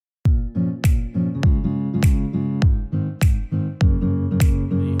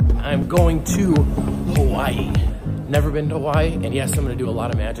I'm going to Hawaii. Never been to Hawaii, and yes, I'm gonna do a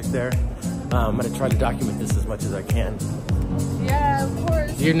lot of magic there. I'm gonna try to document this as much as I can. Yeah, of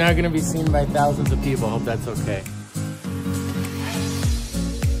course. You're now gonna be seen by thousands of people. Hope that's okay.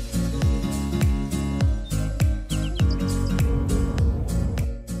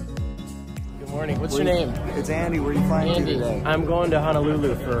 Good morning. What's your name? It's Andy. Where are you flying to today? I'm going to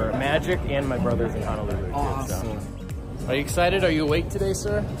Honolulu for magic, and my brother's in Honolulu. Awesome. So. Are you excited? Are you awake today,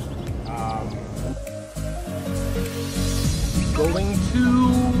 sir? Going to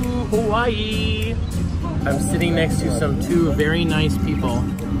Hawaii. I'm sitting next to two very nice people.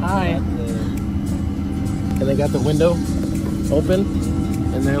 Hi. And they got the window open,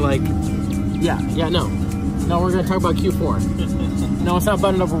 and they're like, no, we're gonna talk about Q4. No, it's not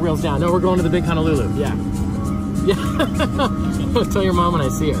buttoned up with wheels down. No, we're going to the big Honolulu. Yeah. I'll tell your mom when I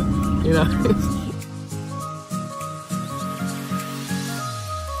see her, you know.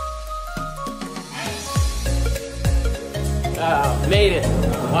 Made it.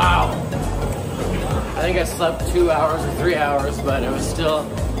 Wow. I think I slept 2 hours or 3 hours, but it was still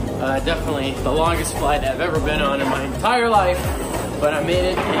definitely the longest flight I've ever been on in my entire life. But I made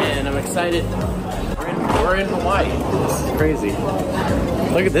it, and I'm excited. We're in Hawaii. This is crazy.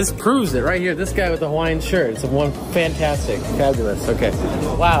 Look at this, proves it right here. This guy with the Hawaiian shirt. It's one fantastic, fabulous. Okay.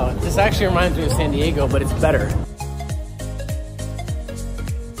 Wow, this actually reminds me of San Diego, but it's better.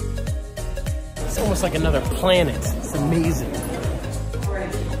 It's almost like another planet. It's amazing.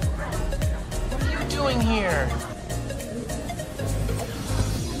 What are you doing here?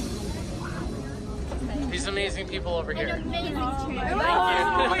 These amazing people over here. Thank you.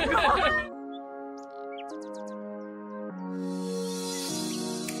 Oh my God.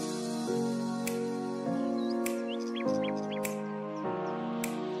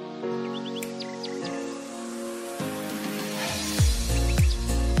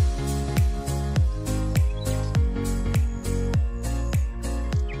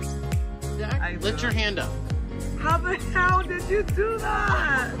 Lift your hand up. How the hell did you do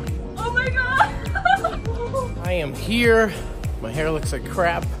that? Oh my God! I am here. My hair looks like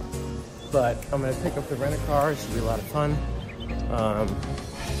crap, but I'm gonna pick up the rent-a-car. It should be a lot of fun.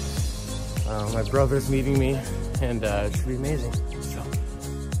 My brother's meeting me, and it should be amazing. So.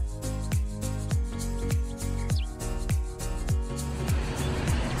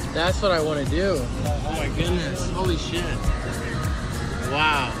 That's what I want to do. Oh my goodness! Holy shit!